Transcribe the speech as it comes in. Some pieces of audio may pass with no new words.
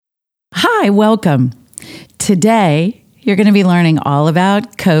Hi, welcome. Today, you're going to be learning all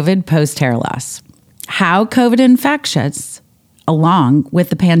about COVID post-hair loss, how COVID infections, along with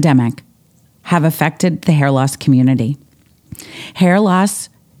the pandemic, have affected the hair loss community. Hair loss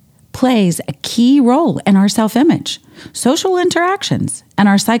plays a key role in our self-image, social interactions, and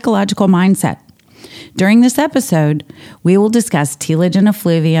our psychological mindset. During this episode, we will discuss telogen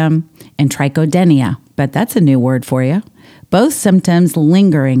effluvium and trichodynia, but that's a new word for you. Both symptoms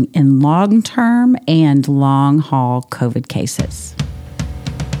lingering in long-term and long-haul COVID cases.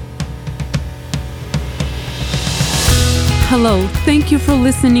 Hello, thank you for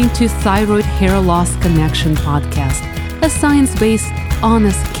listening to Thyroid Hair Loss Connection podcast, a science-based,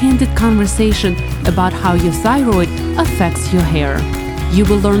 honest, candid conversation about how your thyroid affects your hair. You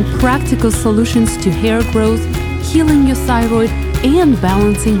will learn practical solutions to hair growth, healing your thyroid, and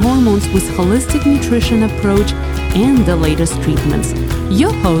balancing hormones with holistic nutrition approach and the latest treatments.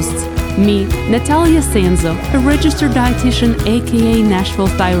 Your hosts, me, Natalia Sanzo, a registered dietitian, aka Nashville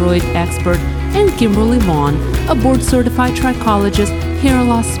thyroid expert, and Kimberly Vaughn, a board-certified trichologist, hair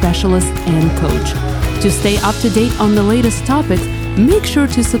loss specialist, and coach. To stay up to date on the latest topics, make sure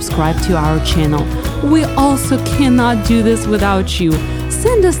to subscribe to our channel. We also cannot do this without you.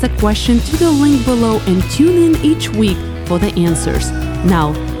 Send us a question to the link below and tune in each week for the answers.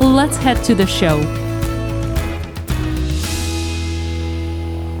 Now, let's head to the show.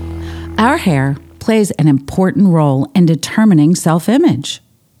 Our hair plays an important role in determining self-image,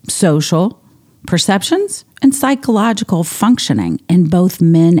 social, perceptions, and psychological functioning in both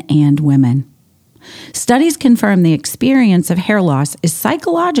men and women. Studies confirm the experience of hair loss is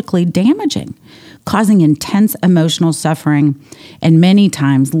psychologically damaging, causing intense emotional suffering and many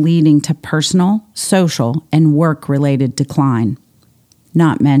times leading to personal, social, and work-related decline.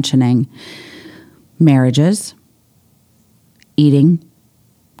 Not mentioning marriages, eating,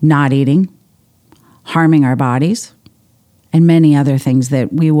 not eating, harming our bodies, and many other things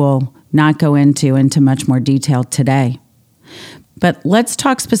that we will not go into much more detail today. But let's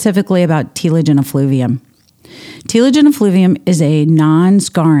talk specifically about telogen effluvium. Telogen effluvium is a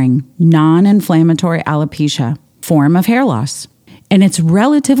non-scarring, non-inflammatory alopecia form of hair loss, and it's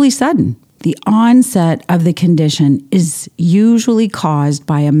relatively sudden. The onset of the condition is usually caused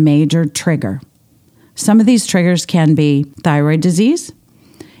by a major trigger. Some of these triggers can be thyroid disease,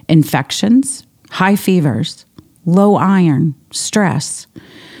 infections, high fevers, low iron, stress,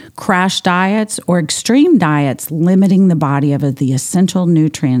 crash diets, or extreme diets limiting the body of the essential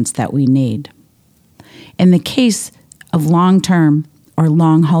nutrients that we need. In the case of long-term or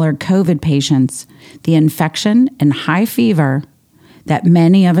long-hauler COVID patients, the infection and high fever that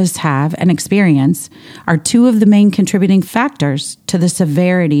many of us have and experience are two of the main contributing factors to the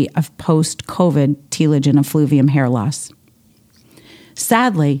severity of post-COVID telogen effluvium hair loss.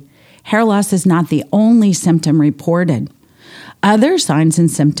 Sadly, hair loss is not the only symptom reported. Other signs and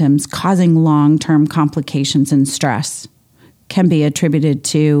symptoms causing long-term complications and stress can be attributed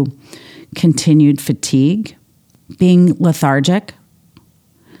to continued fatigue, being lethargic,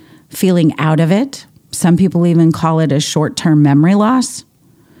 feeling out of it. Some people even call it a short-term memory loss,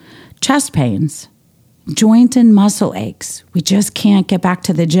 chest pains, joint and muscle aches. We just can't get back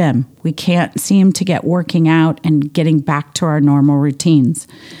to the gym. We can't seem to get working out and getting back to our normal routines.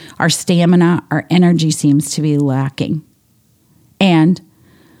 Our stamina, our energy seems to be lacking. And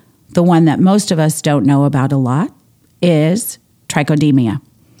the one that most of us don't know about a lot is trichodynia.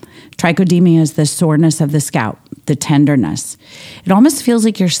 Trichodynia is the soreness of the scalp, the tenderness. It almost feels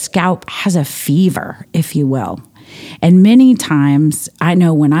like your scalp has a fever, if you will. And many times, I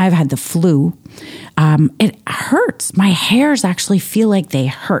know when I've had the flu, it hurts. My hairs actually feel like they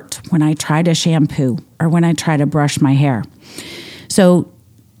hurt when I try to shampoo or when I try to brush my hair. So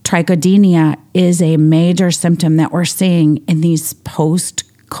trichodynia is a major symptom that we're seeing in these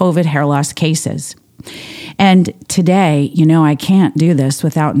post-COVID hair loss cases. And today, I can't do this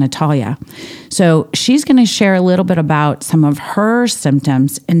without Natalia. So she's going to share a little bit about some of her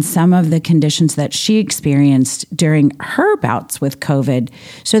symptoms and some of the conditions that she experienced during her bouts with COVID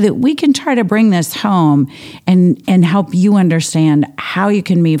so that we can try to bring this home and help you understand how you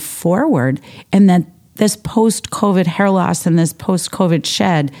can move forward and that this post-COVID hair loss and this post-COVID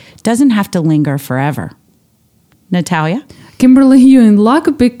shed doesn't have to linger forever. Natalia? Kimberly, you're in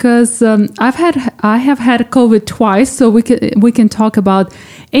luck because I have had COVID twice, so we can talk about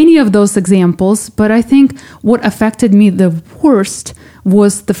any of those examples. But I think what affected me the worst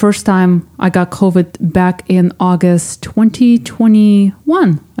was the first time I got COVID back in August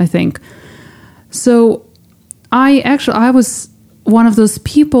 2021, I think. So I was one of those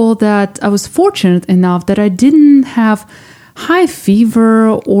people that I was fortunate enough that I didn't have high fever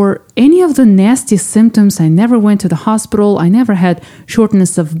or any of the nasty symptoms. I never went to the hospital. I never had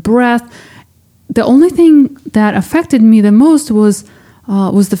shortness of breath. The only thing that affected me the most was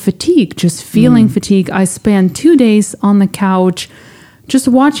the fatigue, just feeling fatigue. I spent 2 days on the couch just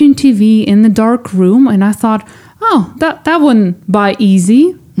watching TV in the dark room, and I thought, oh, that wouldn't by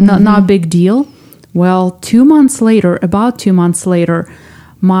easy, not a big deal. Well, 2 months later, about 2 months later,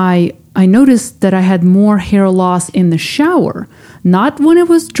 I noticed that I had more hair loss in the shower. Not when it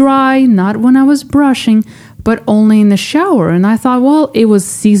was dry, not when I was brushing, but only in the shower. And I thought, well, it was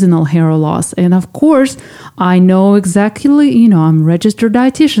seasonal hair loss. And of course, I know exactly, I'm a registered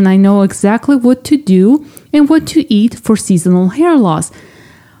dietitian. I know exactly what to do and what to eat for seasonal hair loss.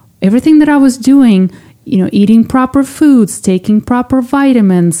 Everything that I was doing, eating proper foods, taking proper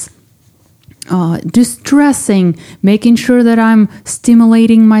vitamins, distressing, making sure that I'm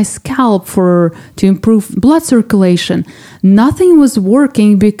stimulating my scalp to improve blood circulation. Nothing was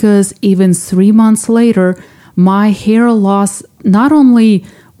working because even 3 months later, my hair loss not only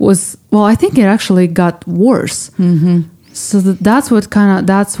was, I think it actually got worse. So that's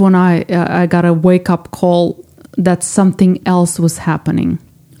when I got a wake-up call that something else was happening.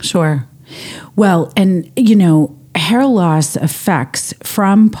 Sure. Well, and hair loss effects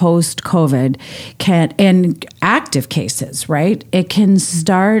from post-COVID in active cases, right? It can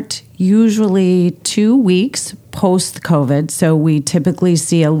start usually 2 weeks post-COVID. So we typically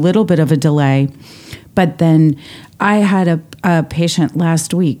see a little bit of a delay. But then I had a patient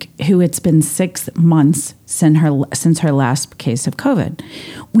last week who it's been 6 months since her last case of COVID.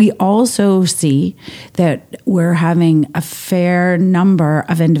 We also see that we're having a fair number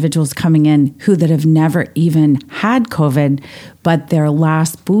of individuals coming in that have never even had COVID, but their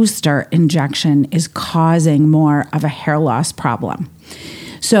last booster injection is causing more of a hair loss problem.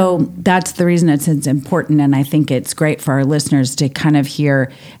 So that's the reason it's important, and I think it's great for our listeners to kind of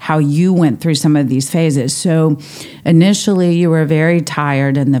hear how you went through some of these phases. So initially you were very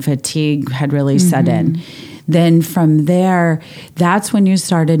tired and the fatigue had really set in. Then from there, that's when you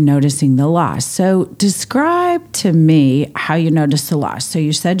started noticing the loss. So describe to me how you noticed the loss. So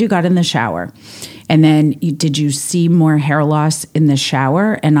you said you got in the shower, and then did you see more hair loss in the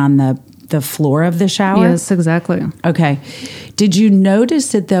shower and on the floor of the shower? Yes, exactly. Okay. Did you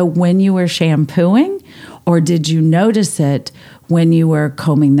notice it, though, when you were shampooing, or did you notice it when you were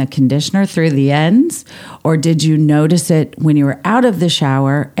combing the conditioner through the ends, or did you notice it when you were out of the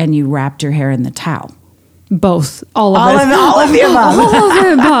shower and you wrapped your hair in the towel? Both. All of the above. All of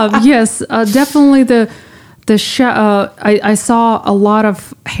the above, yes. Definitely I saw a lot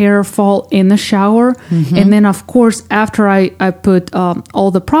of hair fall in the shower. And then, of course, after I put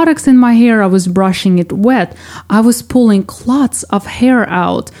all the products in my hair, I was brushing it wet. I was pulling clots of hair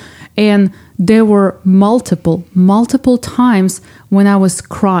out. And there were multiple times when I was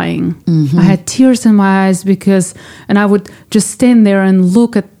crying. I had tears in my eyes and I would just stand there and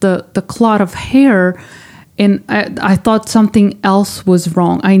look at the clot of hair. And I thought something else was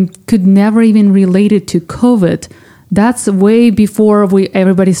wrong. I could never even relate it to COVID. That's way before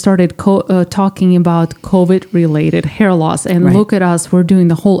everybody started talking about COVID-related hair loss. And right. Look at us, we're doing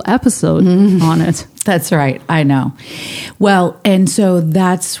the whole episode on it. That's right. I know. Well, and so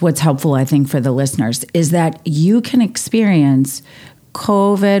that's what's helpful, I think, for the listeners, is that you can experience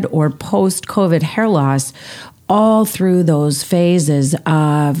COVID or post-COVID hair loss all through those phases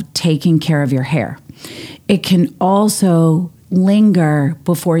of taking care of your hair. It can also linger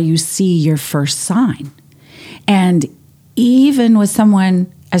before you see your first sign. And even with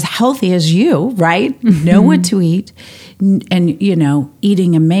someone as healthy as you, right? Know what to eat and,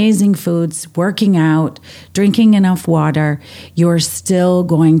 eating amazing foods, working out, drinking enough water, you're still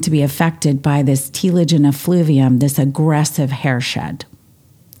going to be affected by this telogen effluvium, this aggressive hair shed.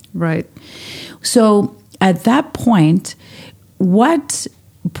 Right. So at that point, what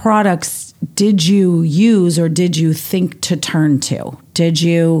products did you use or did you think to turn to? Did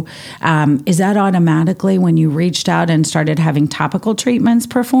you, is that automatically when you reached out and started having topical treatments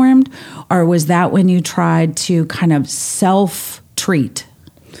performed? Or was that when you tried to kind of self-treat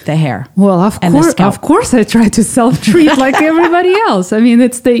the hair? Well, of course I tried to self-treat like everybody else. I mean,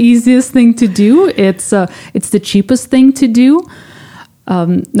 it's the easiest thing to do. It's the cheapest thing to do.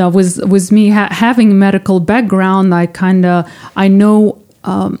 Now, with me having a medical background, I know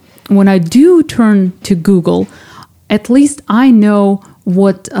when I do turn to Google, at least I know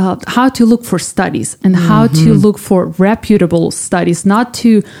how to look for studies and how to look for reputable studies, not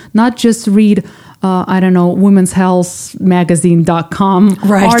just read Women's Health Magazine.com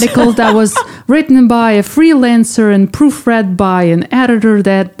article that was written by a freelancer and proofread by an editor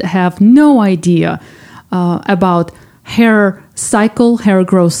that have no idea about hair cycle, hair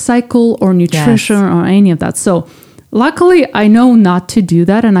growth cycle, or nutrition, or any of that. So luckily, I know not to do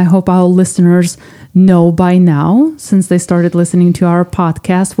that, and I hope our listeners know by now, since they started listening to our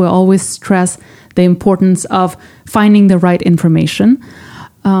podcast. We always stress the importance of finding the right information.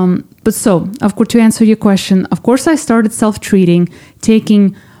 But so, of course, to answer your question, of course, I started self-treating,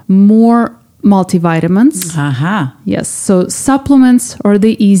 taking more multivitamins. Yes, so supplements are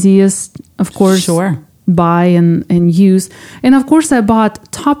the easiest, of course, buy and use. And of course, I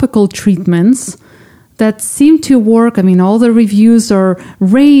bought topical treatments that seem to work. I mean, all the reviews are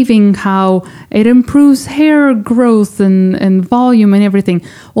raving how it improves hair growth and volume and everything.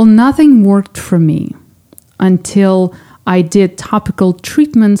 Well, nothing worked for me until I did topical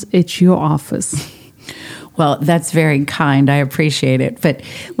treatments at your office. Well, that's very kind. I appreciate it. But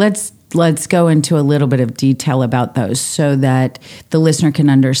let's go into a little bit of detail about those so that the listener can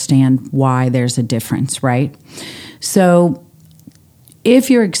understand why there's a difference, right? So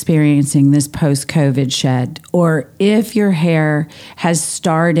if you're experiencing this post-COVID shed, or if your hair has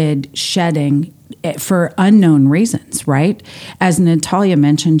started shedding for unknown reasons, right? As Natalia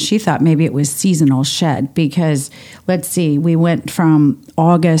mentioned, she thought maybe it was seasonal shed because, let's see, we went from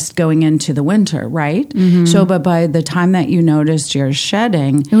August going into the winter, right? Mm-hmm. So, but by the time that you noticed your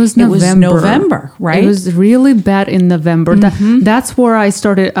shedding, it was November, right? It was really bad in November. Mm-hmm. That's where I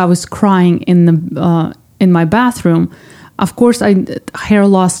started. I was crying in my bathroom. Of course, hair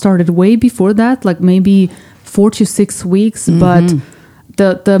loss started way before that, like maybe 4 to 6 weeks, but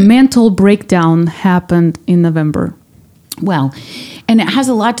the mental breakdown happened in November. Well, and it has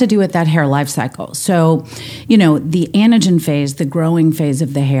a lot to do with that hair life cycle. So, the anagen phase, the growing phase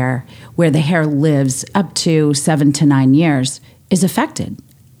of the hair, where the hair lives up to 7 to 9 years, is affected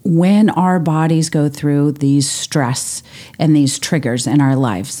when our bodies go through these stress and these triggers in our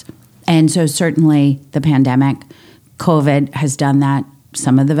lives. And so certainly the pandemic, COVID has done that.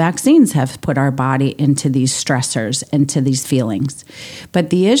 Some of the vaccines have put our body into these stressors, into these feelings.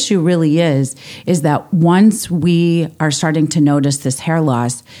 But the issue really is that once we are starting to notice this hair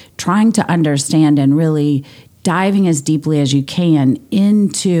loss, trying to understand and really diving as deeply as you can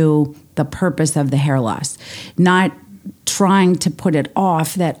into the purpose of the hair loss, not trying to put it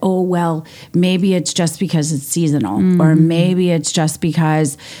off that, oh, well, maybe it's just because it's seasonal, or maybe it's just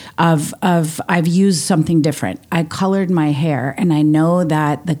because of I've used something different. I colored my hair, and I know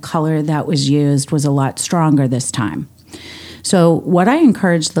that the color that was used was a lot stronger this time. So what I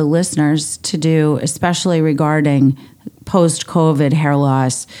encourage the listeners to do, especially regarding post-COVID hair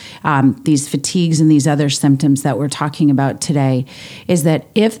loss, these fatigues and these other symptoms that we're talking about today, is that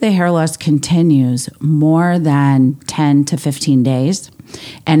if the hair loss continues more than 10 to 15 days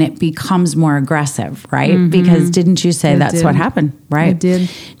and it becomes more aggressive, right? Mm-hmm. Because didn't you say that's what happened, right? I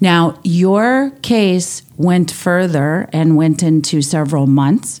did. Now, your case went further and went into several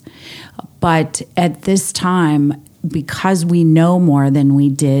months, but at this time, because we know more than we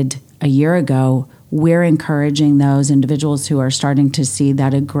did a year ago, we're encouraging those individuals who are starting to see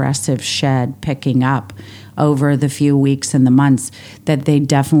that aggressive shed picking up over the few weeks and the months that they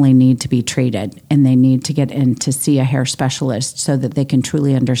definitely need to be treated, and they need to get in to see a hair specialist so that they can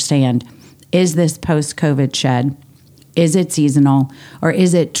truly understand, is this post-COVID shed? Is it seasonal, or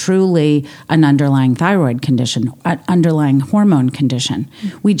is it truly an underlying thyroid condition, an underlying hormone condition?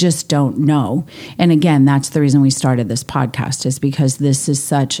 We just don't know. And again, that's the reason we started this podcast, is because this is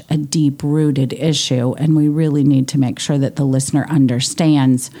such a deep-rooted issue, and we really need to make sure that the listener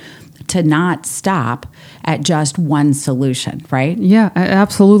understands to not stop at just one solution, right? Yeah,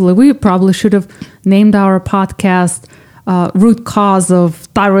 absolutely. We probably should have named our podcast root cause of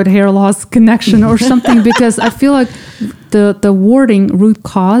thyroid hair loss connection or something, because I feel like the wording root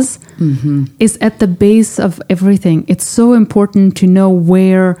cause is at the base of everything. It's so important to know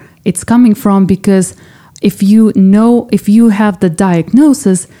where it's coming from, because if you have the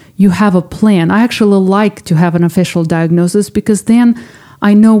diagnosis, you have a plan. I actually like to have an official diagnosis, because then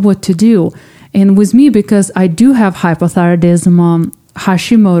I know what to do. And with me, because I do have hypothyroidism,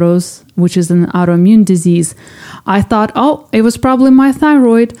 Hashimoto's, which is an autoimmune disease, I thought, oh, it was probably my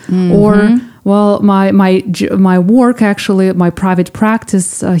thyroid, or well, my work, actually, my private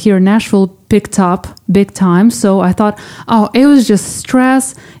practice here in Nashville picked up big time. So I thought, oh, it was just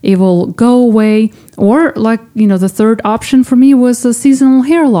stress. It will go away. Or the third option for me was a seasonal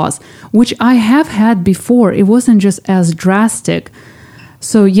hair loss, which I have had before. It wasn't just as drastic.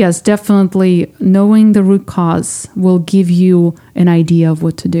 So yes, definitely knowing the root cause will give you an idea of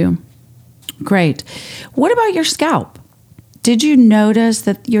what to do. Great. What about your scalp? Did you notice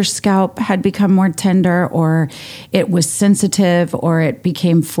that your scalp had become more tender, or it was sensitive, or it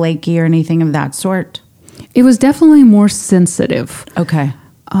became flaky, or anything of that sort? It was definitely more sensitive. Okay.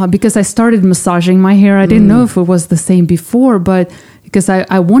 Because I started massaging my hair. I didn't know if it was the same before, but because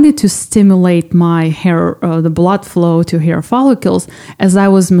I wanted to stimulate my hair, the blood flow to hair follicles, as I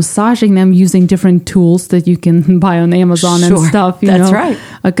was massaging them using different tools that you can buy on Amazon and stuff. That's right.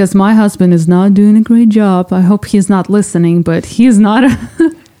 Because my husband is not doing a great job. I hope he's not listening, but he's not.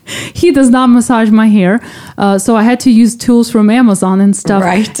 He does not massage my hair. So I had to use tools from Amazon and stuff.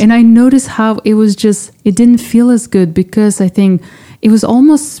 Right. And I noticed how it didn't feel as good because I think it was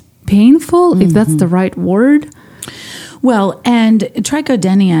almost painful, if that's the right word. Well, and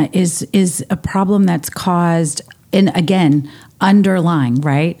trichodynia is a problem that's caused, and again, underlying,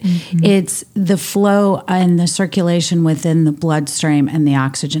 right? It's the flow and the circulation within the bloodstream and the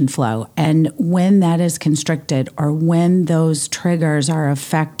oxygen flow. And when that is constricted or when those triggers are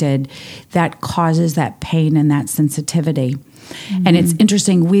affected, that causes that pain and that sensitivity. And it's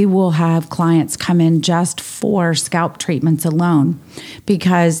interesting, we will have clients come in just for scalp treatments alone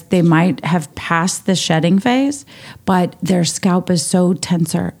because they might have passed the shedding phase, but their scalp is so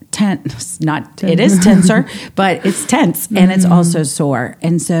tenser, it is tenser, but it's tense and it's also sore.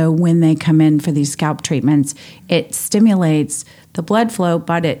 And so when they come in for these scalp treatments, it stimulates the blood flow,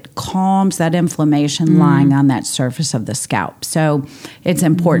 but it calms that inflammation lying on that surface of the scalp. So it's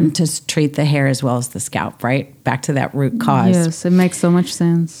important to treat the hair as well as the scalp, right? Back to that root cause. Yes, it makes so much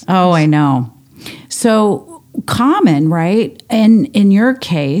sense. Oh, I know. So common, right? And in your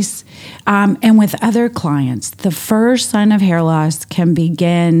case, and with other clients, the first sign of hair loss can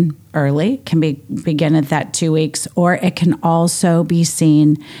begin early, begin at that 2 weeks, or it can also be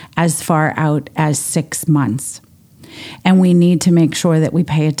seen as far out as 6 months. And we need to make sure that we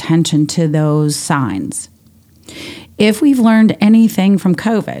pay attention to those signs. If we've learned anything from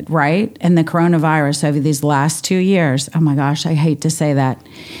COVID, right, and the coronavirus over these last 2 years, oh my gosh, I hate to say that,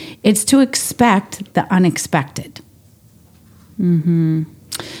 it's to expect the unexpected.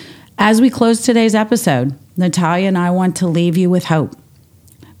 As we close today's episode, Natalia and I want to leave you with hope.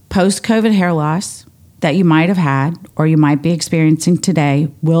 Post-COVID hair loss that you might have had or you might be experiencing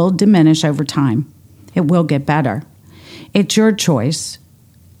today will diminish over time. It will get better. It's your choice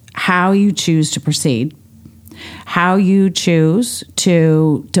how you choose to proceed, how you choose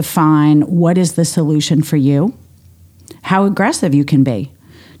to define what is the solution for you, how aggressive you can be.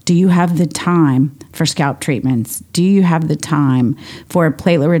 Do you have the time for scalp treatments? Do you have the time for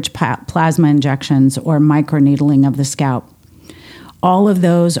platelet-rich plasma injections or microneedling of the scalp? All of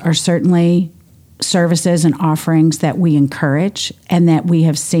those are certainly services and offerings that we encourage and that we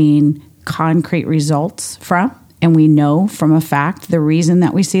have seen concrete results from. And we know from a fact the reason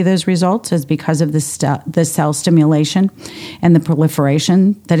that we see those results is because of the cell stimulation and the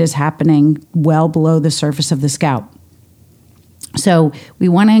proliferation that is happening well below the surface of the scalp. So we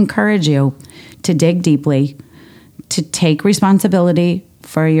want to encourage you to dig deeply, to take responsibility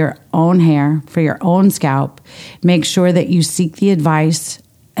for your own hair, for your own scalp. Make sure that you seek the advice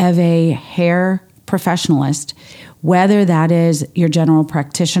of a hair professionalist, whether that is your general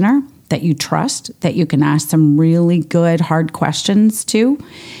practitioner that you trust, that you can ask some really good, hard questions to,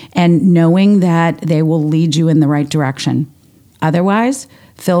 and knowing that they will lead you in the right direction. Otherwise,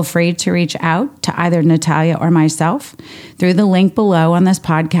 feel free to reach out to either Natalia or myself through the link below on this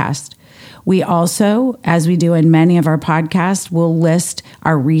podcast. We also, as we do in many of our podcasts, will list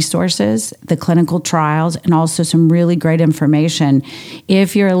our resources, the clinical trials, and also some really great information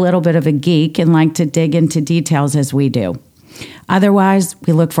if you're a little bit of a geek and like to dig into details as we do. Otherwise,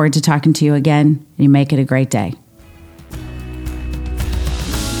 we look forward to talking to you again, and you make it a great day.